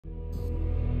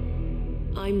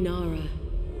I'm Nara.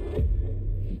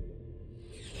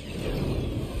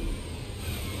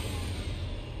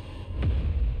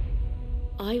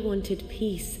 I wanted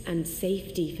peace and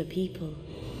safety for people.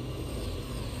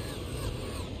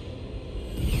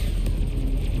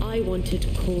 I wanted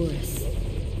chorus,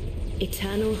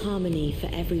 eternal harmony for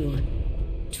everyone.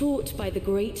 Taught by the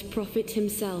great prophet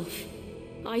himself,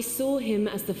 I saw him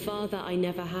as the father I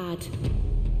never had.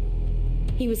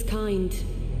 He was kind,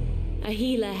 a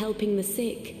healer helping the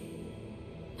sick,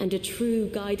 and a true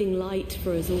guiding light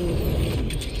for us all.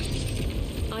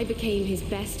 I became his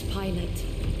best pilot,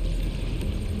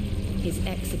 his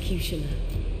executioner.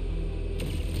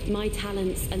 My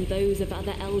talents and those of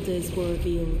other elders were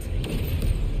revealed.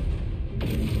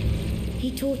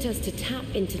 He taught us to tap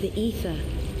into the ether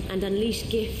and unleash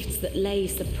gifts that lay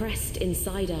suppressed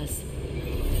inside us.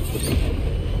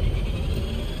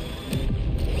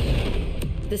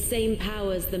 The same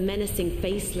powers the menacing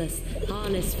faceless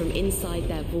harness from inside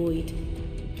their void.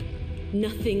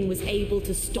 Nothing was able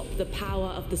to stop the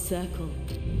power of the circle.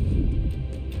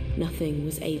 Nothing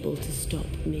was able to stop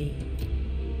me.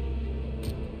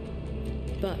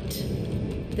 But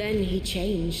then he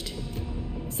changed.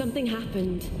 Something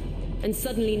happened, and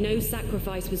suddenly no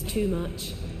sacrifice was too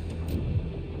much.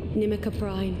 Nimica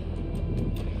Prime,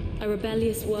 a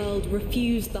rebellious world,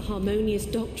 refused the harmonious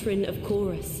doctrine of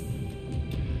chorus.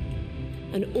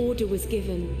 An order was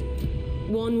given,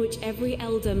 one which every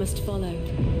elder must follow,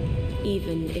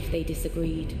 even if they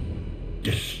disagreed.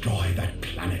 Destroy that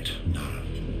planet, Nara.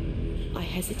 I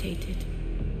hesitated.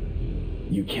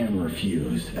 You can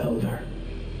refuse, Elder.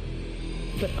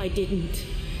 But I didn't.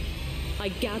 I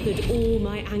gathered all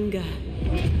my anger.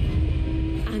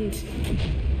 And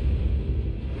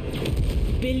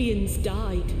billions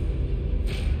died.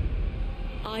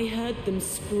 I heard them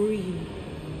scream.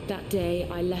 That day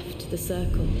I left the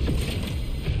circle,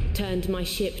 turned my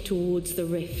ship towards the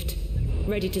rift,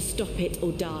 ready to stop it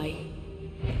or die.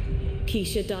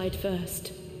 Keisha died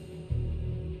first.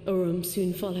 Urum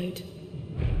soon followed.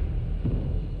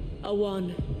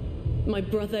 Awan, my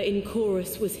brother in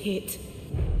chorus, was hit.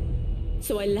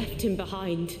 So I left him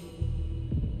behind.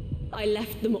 I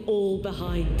left them all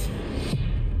behind.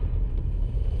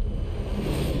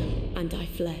 And I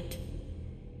fled.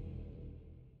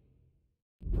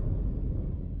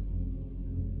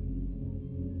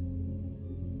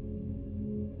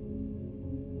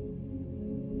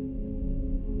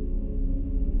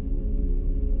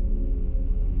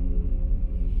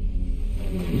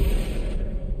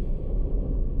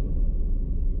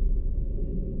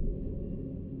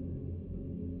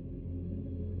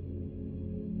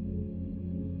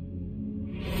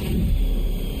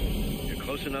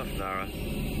 Close enough, Nara.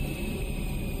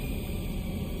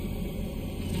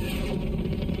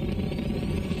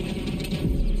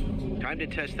 Time to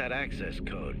test that access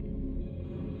code.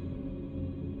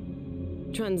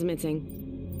 Transmitting.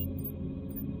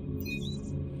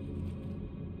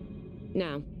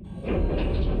 Now.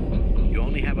 You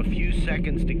only have a few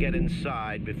seconds to get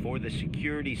inside before the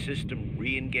security system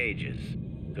re-engages.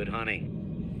 Good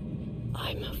hunting.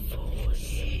 I'm a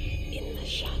force in the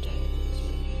shadows.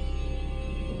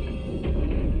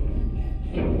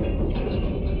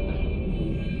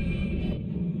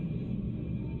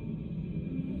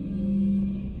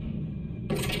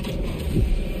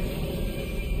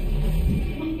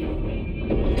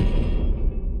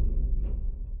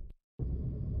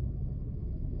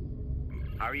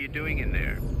 How are you doing in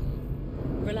there?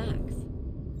 Relax.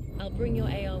 I'll bring your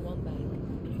AR-1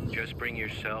 back. Just bring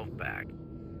yourself back.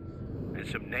 And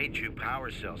some Neju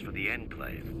power cells for the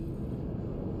Enclave.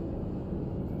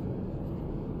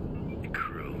 The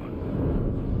crew.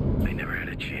 They never had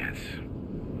a chance.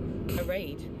 A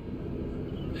raid?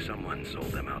 Someone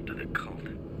sold them out to the cult.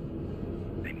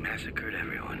 They massacred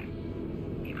everyone.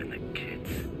 Even the kids.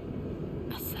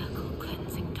 A circle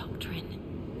cleansing doctrine.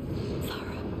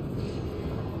 Thorough.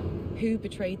 Who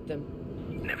betrayed them?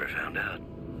 Never found out.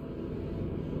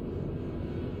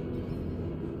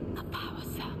 A power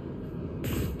cell.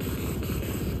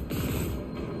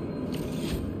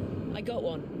 I got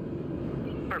one.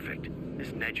 Perfect. This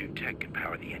Neju tech can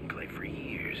power the Enclave for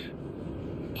years.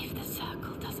 If the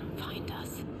circle doesn't find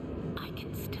us, I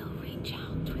can still reach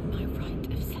out with my right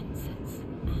of senses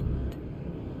and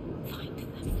find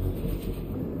them.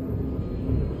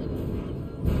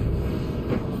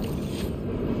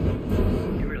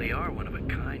 You really are one of a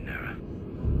kind, Nara.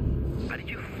 How did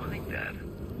you find that?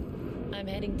 I'm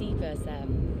heading deeper,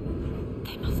 Sam.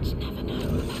 They must never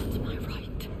know about my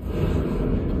right.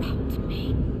 About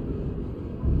me.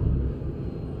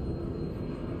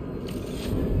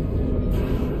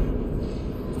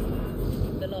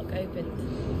 The lock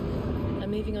opened. A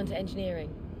moving on to engineering.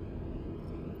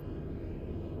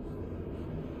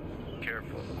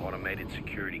 Careful, automated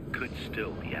security could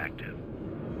still be active.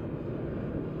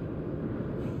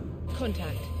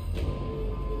 Contact.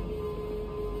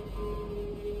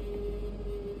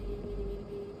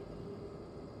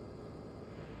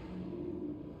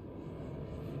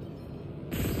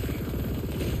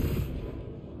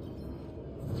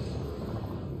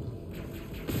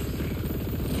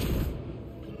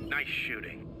 Nice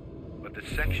shooting, but the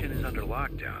section is under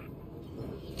lockdown.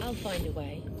 I'll find a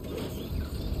way.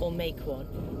 Or make one.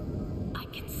 I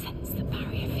can sense the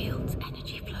barrier field's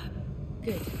energy flow.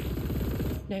 Good.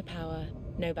 No power,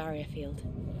 no barrier field.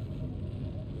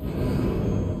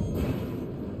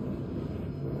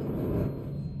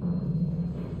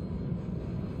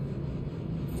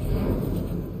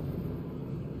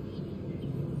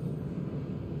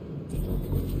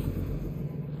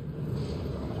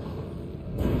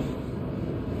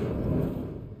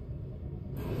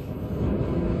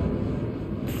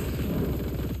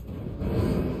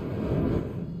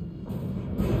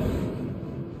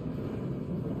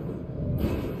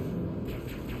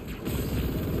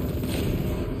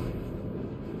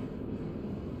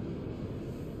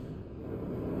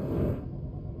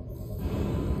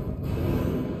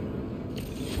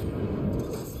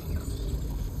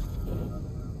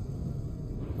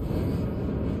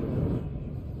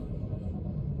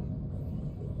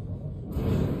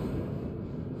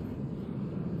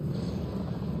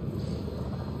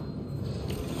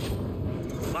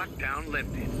 Lockdown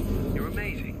lifted. You're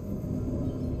amazing.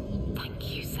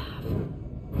 Thank you, Sav.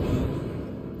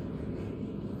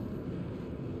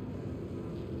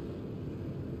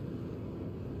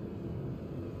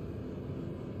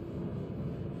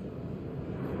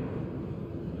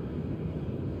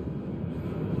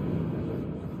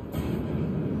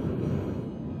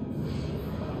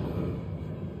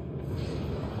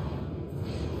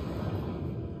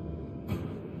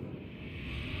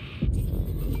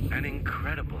 An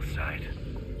incredible sight.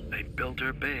 They built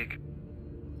her big.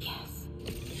 Yes,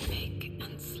 big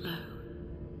and slow.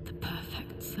 The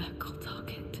perfect circle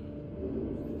target.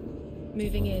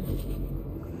 Moving in.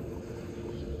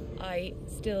 I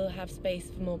still have space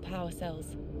for more power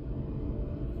cells.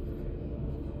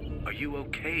 Are you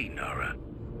okay, Nara?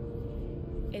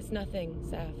 It's nothing,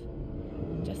 Sav.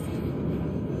 Just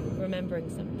remembering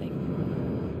something.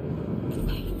 The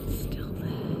pain's still there.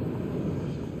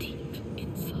 Deep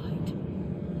inside.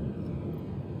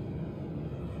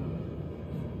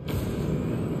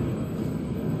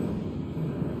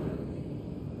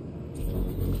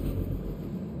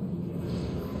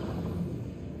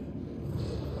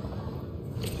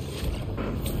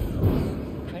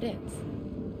 Credits.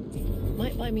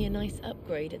 Might buy me a nice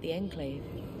upgrade at the Enclave.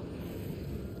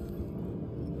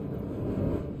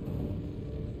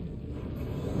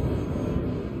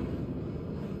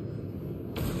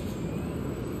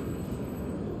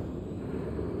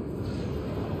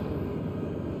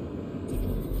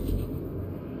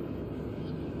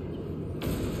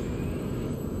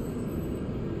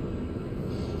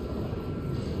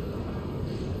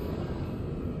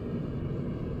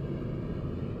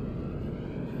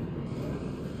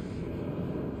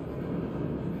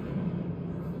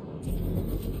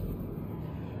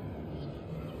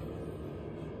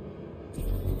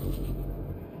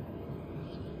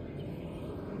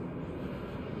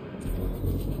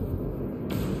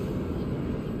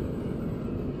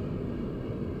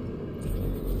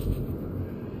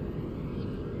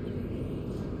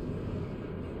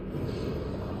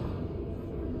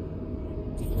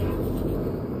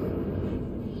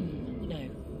 No.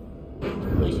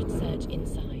 I should search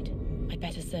inside. I'd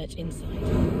better search inside.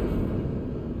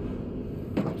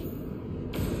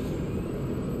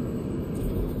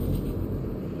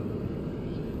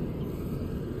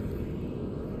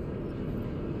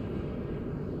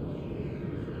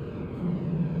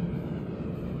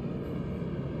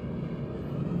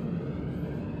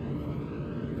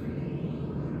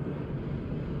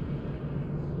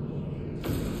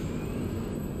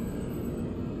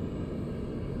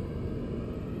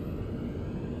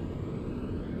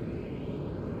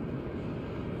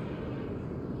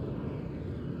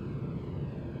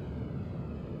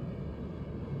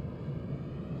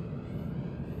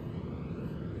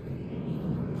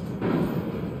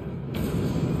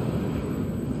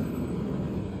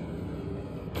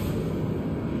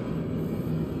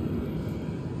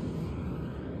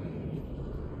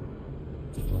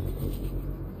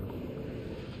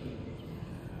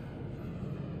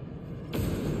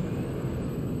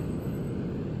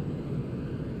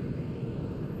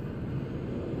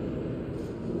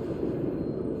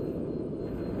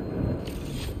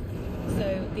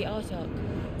 The the Artok.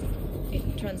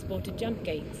 It transported jump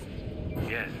gates.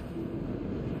 Yes.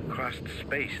 Crossed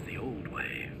space the old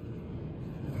way.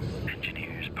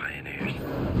 Engineers, pioneers,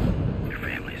 their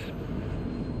families,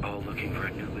 all looking for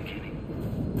a new beginning.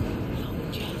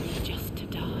 Long journey just to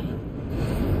die.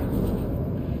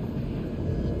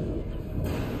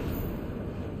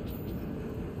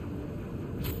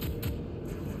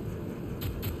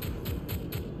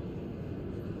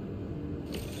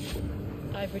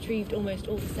 I've retrieved almost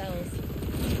all the cells.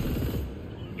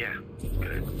 Yeah,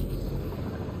 good.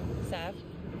 Sav,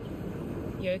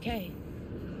 you okay?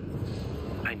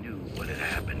 I knew what had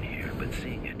happened here, but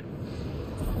seeing it,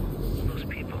 those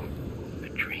people, their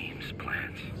dreams,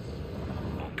 plans,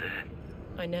 all dead.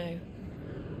 I know.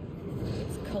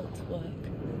 It's cult work.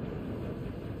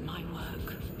 My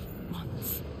work.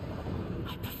 Once.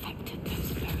 I perfected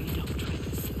those very doctrines.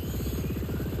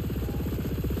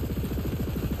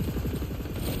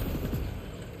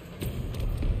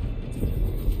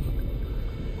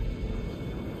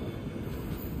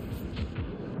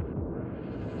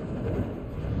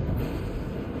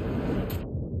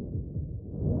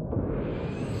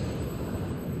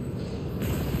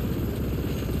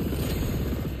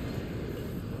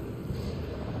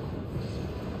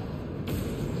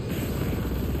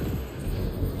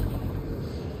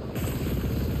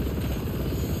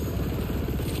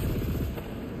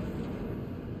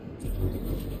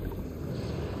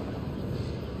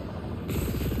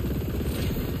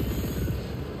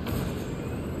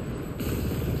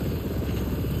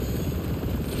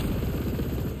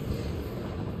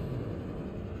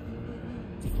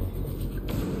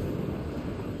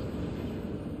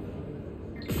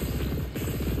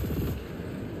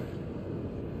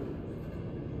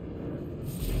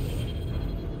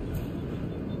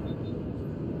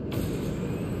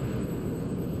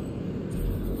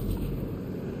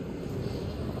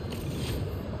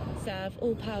 Sav,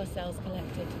 all power cells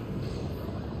collected.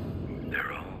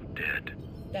 They're all dead.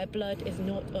 Their blood is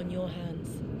not on your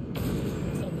hands.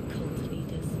 It's on the cult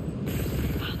leaders.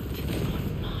 And on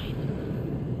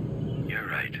mine. You're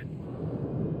right.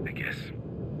 I guess.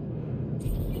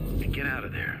 Get out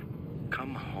of there.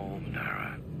 Come home,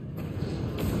 Nara.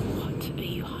 What are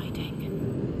you hiding?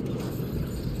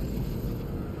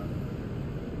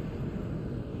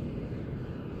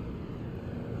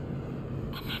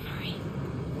 A memory.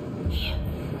 Here.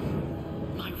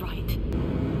 My right.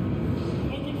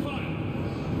 Open fire!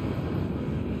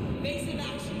 Evasive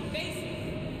action!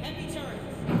 Evasive! Heavy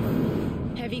turrets!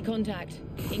 Heavy contact.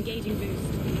 Engaging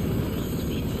boost. Must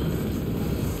be fast.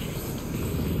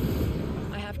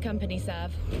 I have company,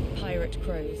 Sav. Pirate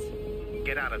crows.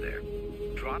 Get out of there.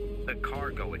 Drop the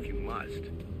cargo if you must.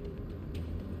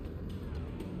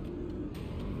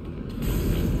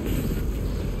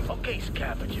 Okay,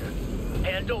 Scavenger.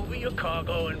 Hand over your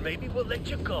cargo and maybe we'll let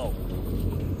you go.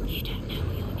 You don't know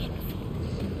who you're in for.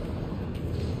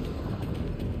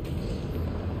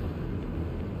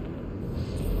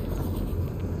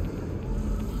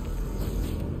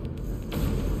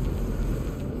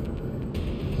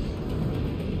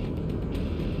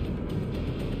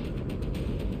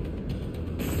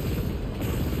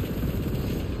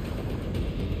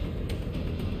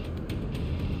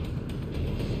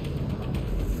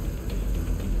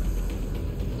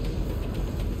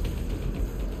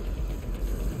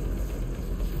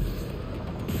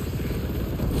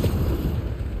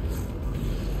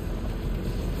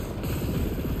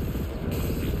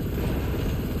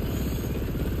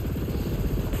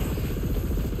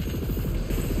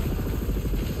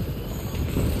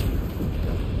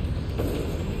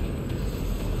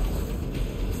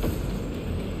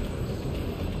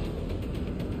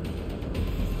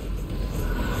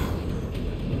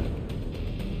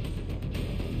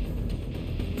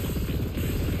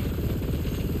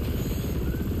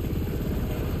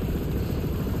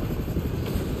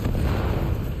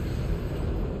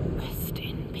 Rest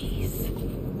in peace.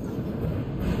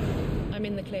 I'm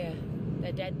in the clear.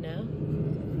 They're dead now.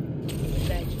 It was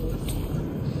their choice.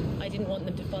 I didn't want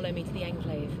them to follow me to the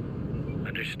Enclave.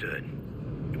 Understood.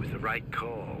 It was the right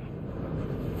call.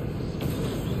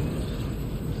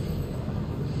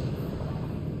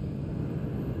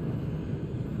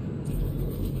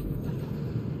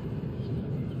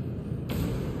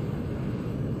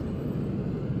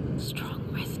 Strong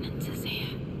resonances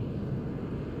here.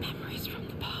 Memories from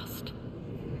the past.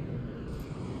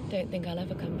 Don't think I'll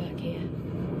ever come back here.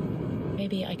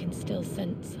 Maybe I can still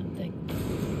sense something.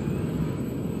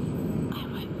 I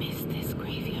won't miss this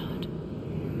graveyard.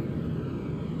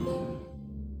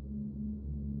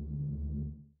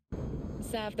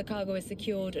 Sav, the cargo is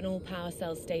secured and all power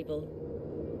cells stable.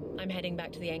 I'm heading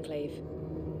back to the Enclave.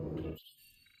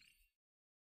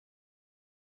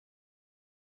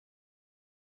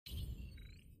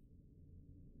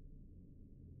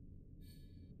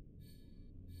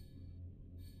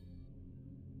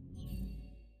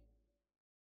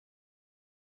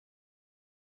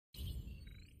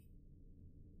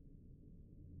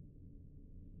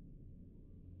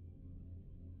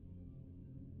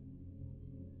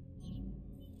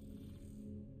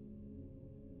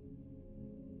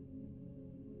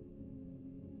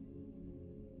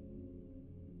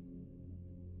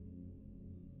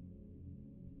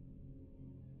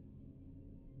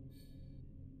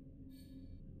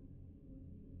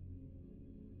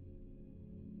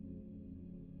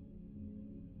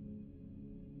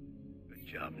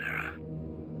 job, Nara.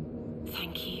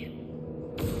 Thank you.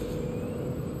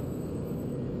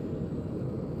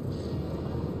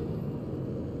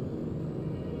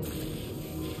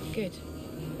 Good.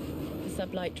 The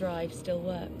sublight drive still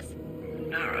works.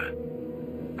 Nara,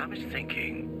 I was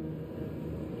thinking,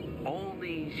 all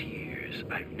these years,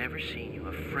 I've never seen you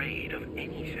afraid of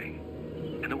anything.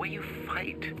 And the way you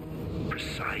fight,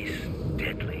 precise,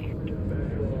 deadly.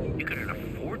 You could earn a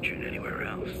fortune anywhere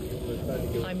else.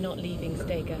 I'm not leaving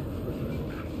Stega.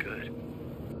 Good.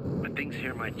 But things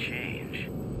here might change.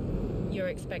 You're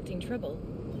expecting trouble?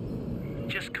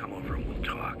 Just come over and we'll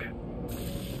talk.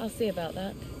 I'll see about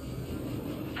that.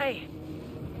 Hey,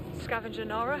 Scavenger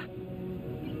Nara.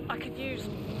 I could use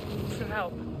some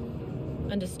help.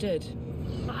 Understood.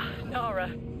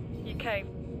 Nara, you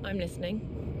came. I'm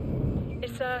listening.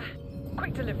 It's a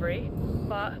quick delivery,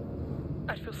 but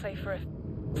I'd feel safer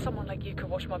if someone like you could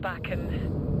watch my back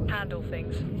and handle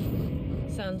things.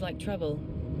 Sounds like trouble.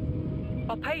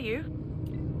 I'll pay you.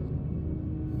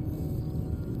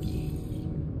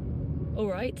 All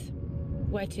right.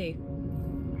 Where to?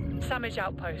 Samage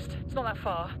Outpost. It's not that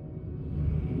far.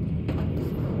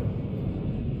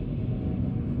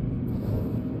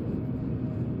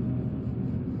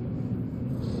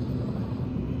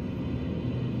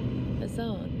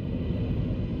 Azan.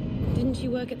 Didn't you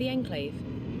work at the Enclave?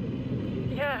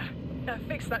 Yeah, I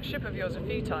fixed that ship of yours a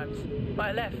few times, but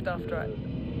I left after I...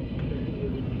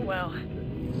 Well,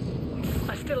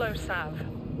 I still owe Sav.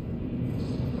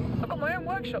 I've got my own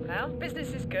workshop now.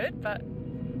 Business is good, but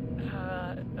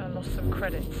I lost some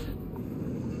credits.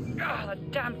 The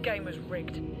damn game was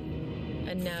rigged.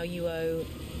 And now you owe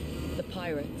the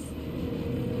pirates.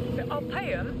 But I'll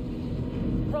pay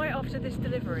them right after this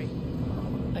delivery.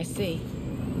 I see.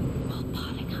 While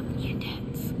piling up your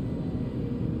debts.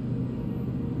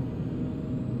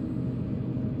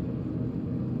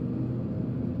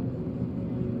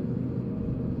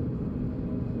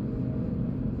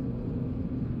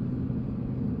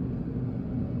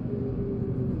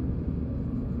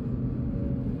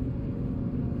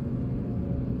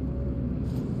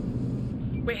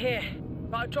 We're here,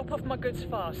 but I'll drop off my goods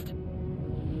fast.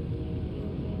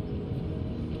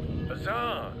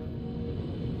 Azan!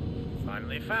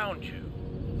 Finally found you.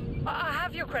 I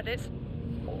have your credits.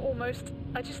 Almost.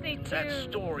 I just need to... That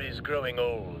story's growing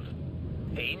old.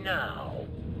 Hey now,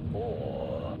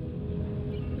 or...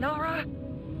 Nara,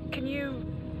 can you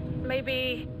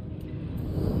maybe...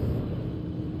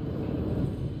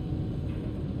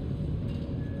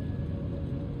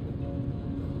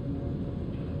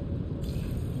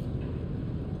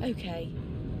 Okay.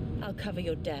 I'll cover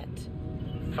your debt.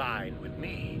 Fine with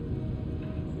me.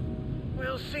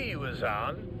 We'll see you,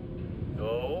 Azan. You're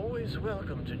always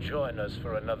welcome to join us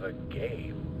for another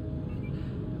game.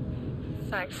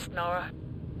 Thanks, Nara.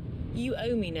 You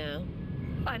owe me now.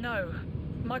 I know.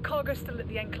 My cargo's still at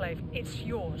the Enclave. It's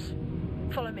yours.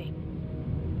 Follow me.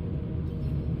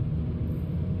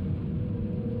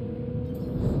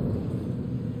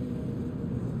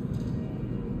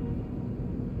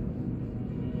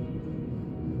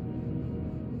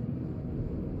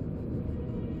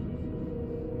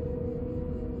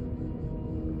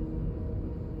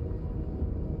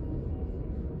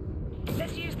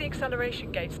 Let's use the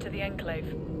acceleration gates to the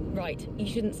Enclave. Right. You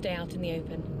shouldn't stay out in the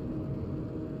open.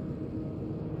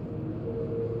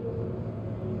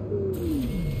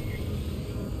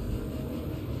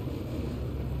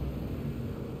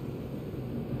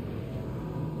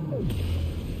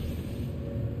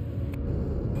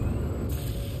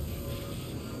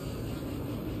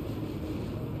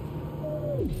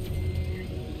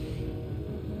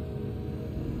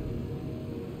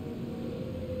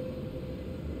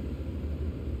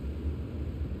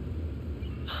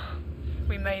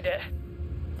 We made it.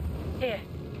 Here,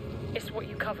 it's what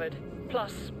you covered,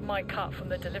 plus my cut from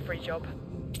the delivery job.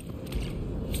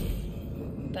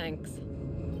 Thanks.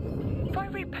 If I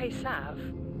repay Sav,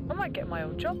 I might get my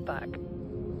old job back.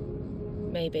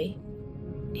 Maybe.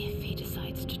 If he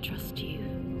decides to trust you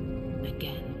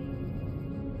again.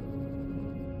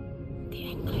 The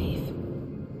Enclave.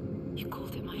 You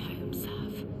called it my home,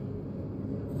 Sav.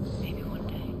 Maybe one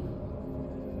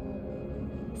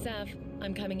day. Sav,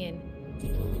 I'm coming in.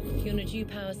 Your Naju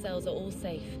power cells are all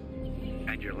safe.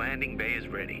 And your landing bay is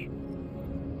ready.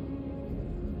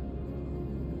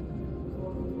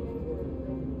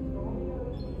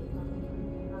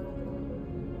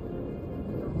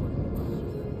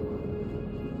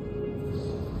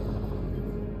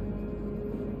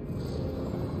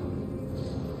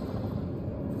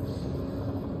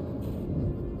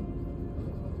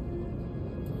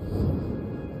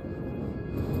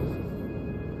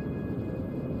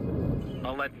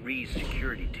 I'll let Ree's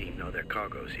security team know their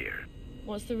cargo's here.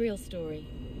 What's the real story?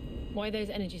 Why those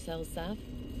energy cells, Sav?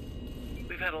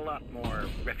 We've had a lot more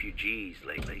refugees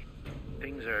lately.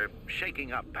 Things are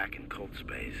shaking up back in cult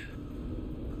space.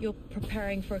 You're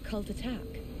preparing for a cult attack?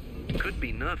 Could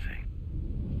be nothing.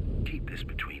 Keep this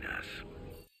between us.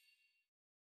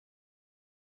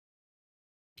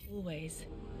 Always.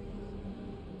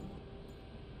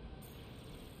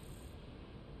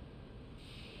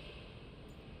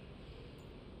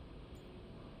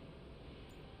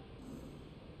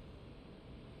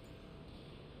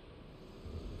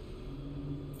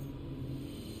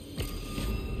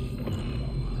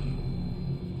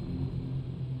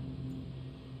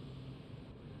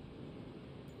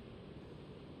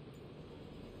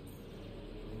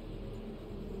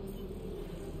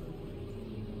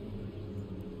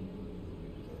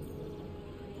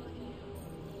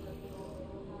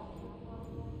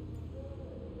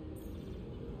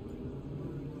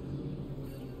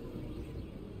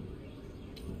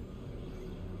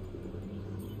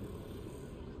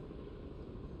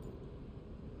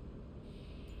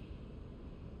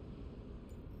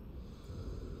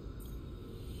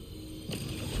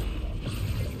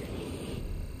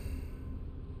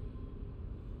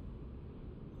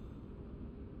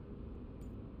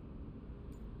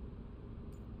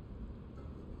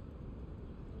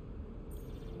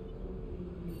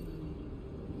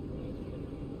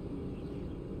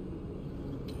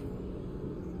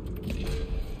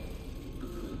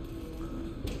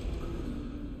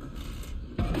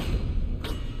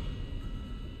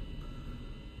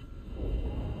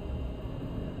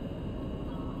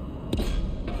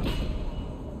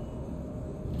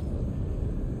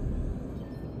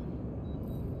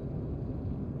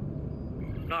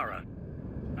 Nara,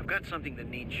 I've got something that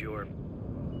needs your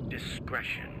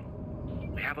discretion.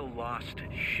 We have a lost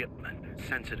shipment,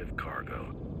 sensitive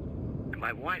cargo. And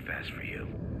my wife asked for you.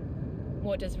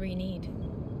 What does Ree need?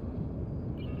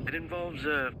 It involves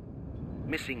a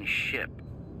missing ship.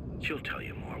 She'll tell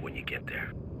you more when you get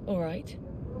there. All right.